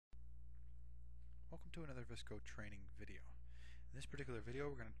welcome to another VISCO training video. In this particular video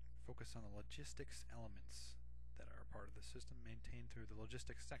we're going to focus on the logistics elements that are part of the system, maintained through the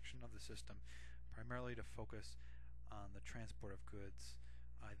logistics section of the system, primarily to focus on the transport of goods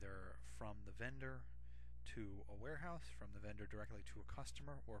either from the vendor to a warehouse, from the vendor directly to a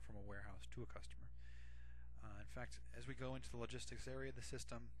customer, or from a warehouse to a customer. In fact, as we go into the logistics area of the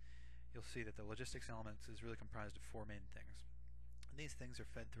system, you'll see that the logistics elements is really comprised of four main things. And these things are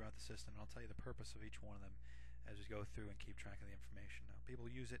fed throughout the system, and I'll tell you the purpose of each one of them as we go through and keep track of the information. Now,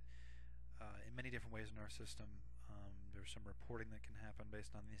 people use it in many different ways in our system. There's some reporting that can happen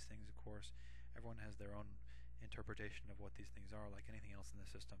based on these things, of course. Everyone has their own interpretation of what these things are, like anything else in the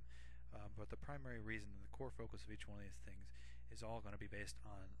system. But the primary reason and the core focus of each one of these things is all going to be based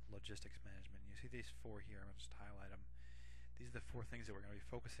on logistics management. You see these four here. I'm going to just highlight them. These are the four things that we're going to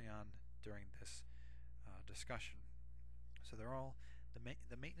be focusing on during this discussion. So they're all,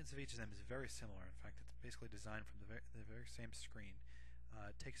 the maintenance of each of them is very similar. In fact, it's basically designed from the very same screen.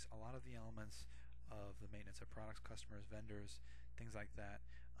 It takes a lot of the elements of the maintenance of products, customers, vendors, things like that,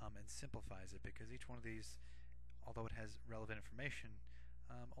 and simplifies it, because each one of these, although it has relevant information,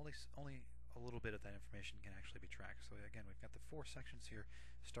 only a little bit of that information can actually be tracked. So again, we've got the four sections here,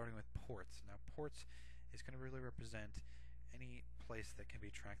 starting with ports. Now, ports is going to really represent any place that can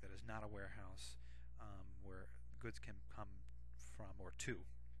be tracked that is not a warehouse, where goods can come from or to.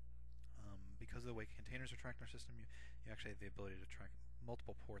 Because of the way containers are tracked in our system, you actually have the ability to track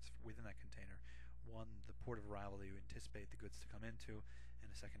multiple ports within that container. One, the port of arrival that you anticipate the goods to come into, and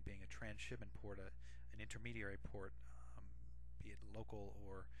a second being a transshipment port, an intermediary port, be it local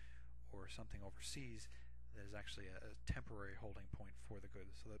or something overseas, that is actually a temporary holding point for the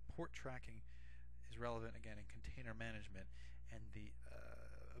goods. So the port tracking is relevant again in container management, and the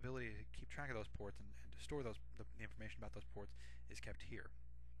ability to keep track of those ports and to store the information about those ports is kept here.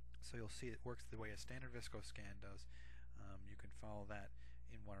 So you'll see it works the way a standard VISCO scan does. You can follow that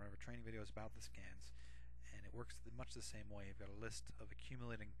in one of our training videos about the scans, and it works much the same way. You've got a list of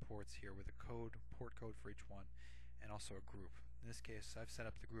accumulating ports here with a port code for each one, and also a group. In this case, I've set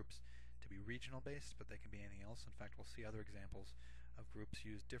up the groups to be regional based, but they can be anything else. In fact, we'll see other examples of groups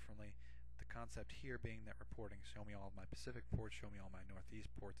used differently. The concept here being that reporting, show me all of my Pacific ports, show me all my Northeast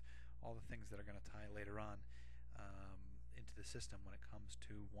ports, all the things that are going to tie later on into the system when it comes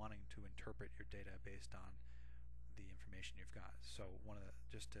to wanting to interpret your data based on the information you've got. So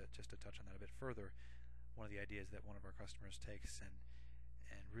just to touch on that a bit further, one of the ideas that one of our customers takes and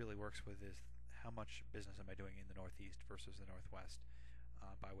really works with is how much business am I doing in the Northeast versus the Northwest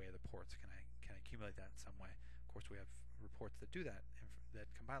by way of the ports. Can I accumulate that in some way? Of course, we have reports that do that, that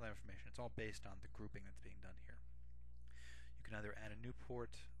compile that information. It's all based on the grouping that's being done here. You can either add a new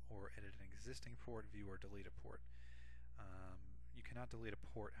port or edit an existing port, view or delete a port. You cannot delete a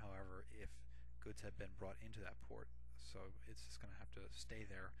port, however, if goods have been brought into that port. So it's just going to have to stay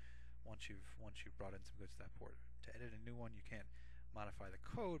there once you've brought in some goods to that port. To edit a new one, you can't modify the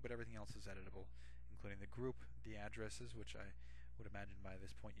code, but everything else is editable, including the group, the addresses, which I would imagine by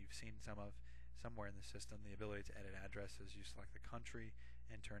this point you've seen some of somewhere in the system. The ability to edit addresses, you select the country,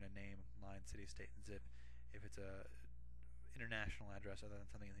 enter in a name, line, city, state, and zip. If it's a international address other than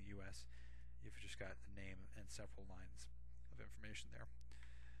something in the US, you've just got the name and several lines of information there.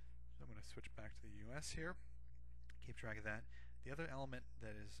 So I'm going to switch back to the US here, keep track of that. The other element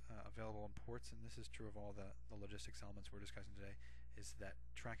that is available in ports, and this is true of all the logistics elements we're discussing today, is that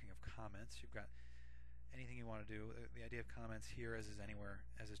tracking of comments. You've got anything you want to do. The idea of comments here, as is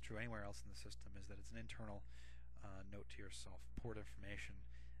true anywhere else in the system, is that it's an internal note to yourself, port information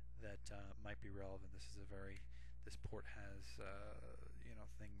that might be relevant. This port has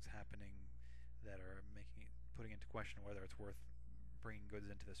things happening that are putting into question whether it's worth bringing goods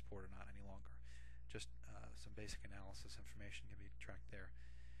into this port or not any longer. Just some basic analysis information can be tracked there.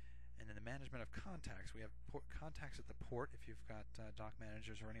 And then the management of contacts. We have contacts at the port. If you've got dock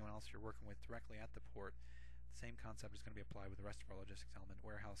managers or anyone else you're working with directly at the port, the same concept is going to be applied with the rest of our logistics element: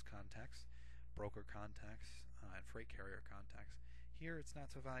 warehouse contacts, broker contacts, and freight carrier contacts. Here it's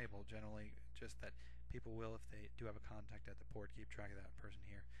not so valuable generally, just that people will, if they do have a contact at the port, keep track of that person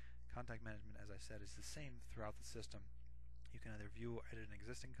here. Contact management, as I said, is the same throughout the system. You can either view or edit an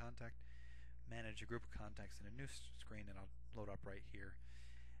existing contact, manage a group of contacts in a new screen, and I'll load up right here.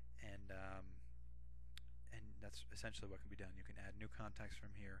 And that's essentially what can be done. You can add new contacts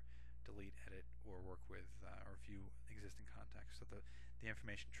from here, delete, edit, or work with or view existing contacts. So the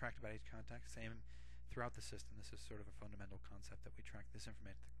information tracked about each contact, same throughout the system. This is sort of a fundamental concept that we track this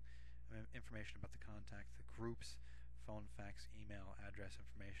information about the contact, the groups, phone, fax, email, address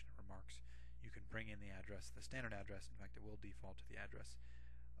information, remarks. You can bring in the address, the standard address. In fact, it will default to the address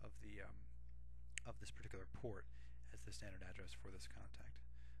of the of this particular port as the standard address for this contact.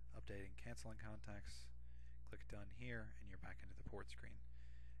 Updating, canceling contacts, click Done here, and you're back into the port screen.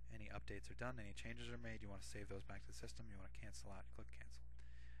 Any updates are done, any changes are made, you want to save those back to the system, you want to cancel out, click Cancel.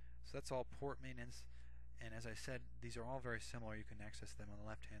 So that's all port maintenance, and as I said, these are all very similar. You can access them on the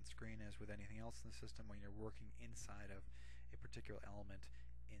left-hand screen as with anything else in the system when you're working inside of a particular element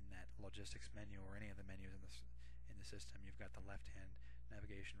in that logistics menu or any of the menus in the system. You've got the left-hand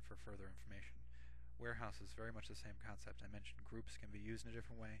navigation for further information. Warehouse is very much the same concept. I mentioned groups can be used in a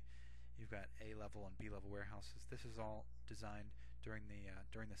different way. You've got A-level and B-level warehouses. This is all designed during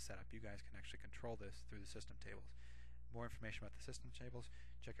the setup. You guys can actually control this through the system tables. More information about the system tables,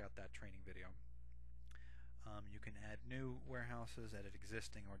 check out that training video. You can add new warehouses, edit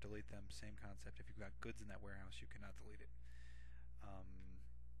existing, or delete them. Same concept. If you've got goods in that warehouse, you cannot delete it.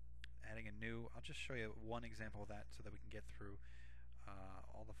 Adding a new, I'll just show you one example of that so that we can get through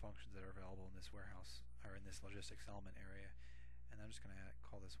all the functions that are available in this warehouse, or in this logistics element area. And I'm just going to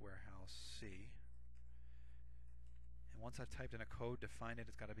call this warehouse C. And once I've typed in a code, define it.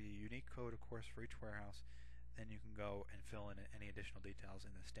 It's got to be a unique code, of course, for each warehouse. Then you can go and fill in any additional details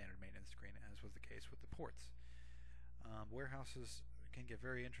in the standard maintenance screen, as was the case with the ports. Warehouses can get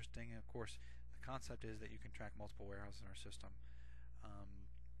very interesting. Of course, the concept is that you can track multiple warehouses in our system,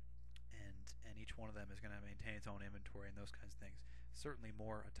 and each one of them is going to maintain its own inventory and those kinds of things. Certainly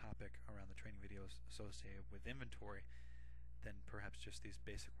more a topic around the training videos associated with inventory than perhaps just these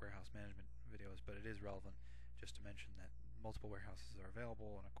basic warehouse management videos, but it is relevant just to mention that multiple warehouses are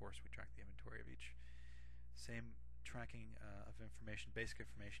available, and of course we track the inventory of each. Same tracking of information, basic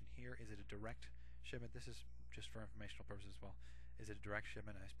information here. Is it a direct shipment? This is just for informational purposes as well. Is it a direct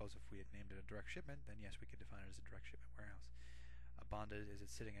shipment? I suppose if we had named it a direct shipment, then yes, we could define it as a direct shipment warehouse. Bonded, is it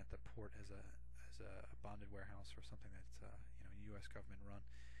sitting at the port as a bonded warehouse or something that's U.S. government run?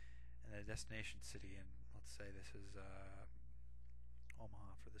 And the destination city, and let's say this is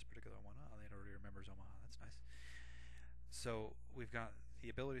Omaha for this particular one. Oh, it already remembers Omaha. That's nice. So we've got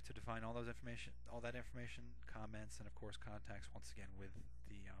the ability to define all that information, comments, and of course contacts once again with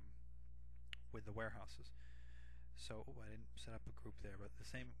the warehouses. So I didn't set up a group there, but the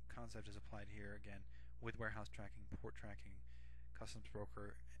same concept is applied here again with warehouse tracking, port tracking, customs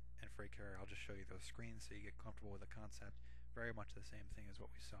broker, and freight carrier. I'll just show you those screens so you get comfortable with the concept. Very much the same thing as what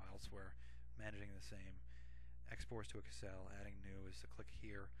we saw elsewhere. Managing the same. Exports to Excel, adding new is to click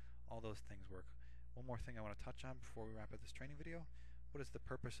here. All those things work. One more thing I want to touch on before we wrap up this training video. What is the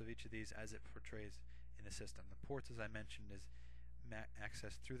purpose of each of these as it portrays in the system? The ports, as I mentioned, is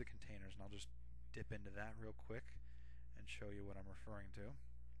accessed through the containers, and I'll just dip into that real quick and show you what I'm referring to.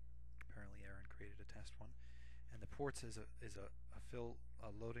 Apparently Aaron created a test one. And the ports is filled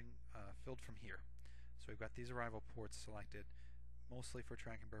from here. So we've got these arrival ports selected, mostly for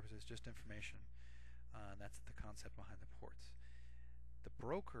tracking purposes, just information. That's the concept behind the ports. The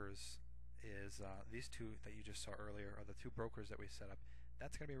brokers is these two that you just saw earlier are the two brokers that we set up.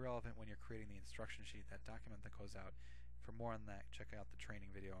 That's going to be relevant when you're creating the instruction sheet, that document that goes out. For more on that, check out the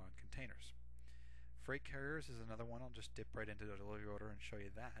training video on containers. Freight carriers is another one. I'll just dip right into the delivery order and show you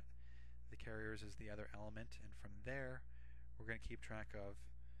that. The carriers is the other element, and from there we're going to keep track of,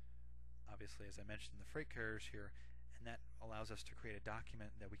 obviously, as I mentioned, the freight carriers here, and that allows us to create a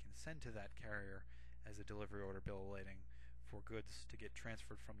document that we can send to that carrier as a delivery order bill of lading for goods to get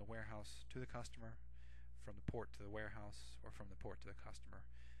transferred from the warehouse to the customer, from the port to the warehouse, or from the port to the customer,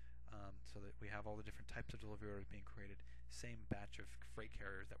 so that we have all the different types of delivery orders being created. Same batch of freight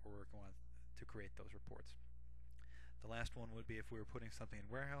carriers that we're working on to create those reports. The last one would be if we were putting something in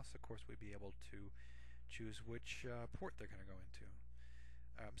warehouse. Of course, we'd be able to choose which port they're going to go into.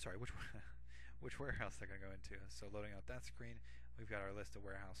 Which warehouse they're going to go into. So loading out that screen, we've got our list of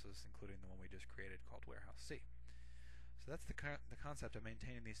warehouses, including the one we just created called Warehouse C. So that's the concept of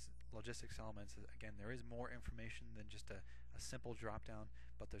maintaining these logistics elements. Again, there is more information than just a simple drop-down,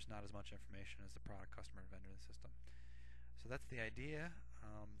 but there's not as much information as the product, customer, and vendor in the system. So that's the idea.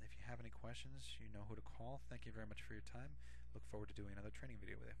 If you have any questions, you know who to call. Thank you very much for your time. Look forward to doing another training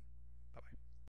video with you. Bye-bye.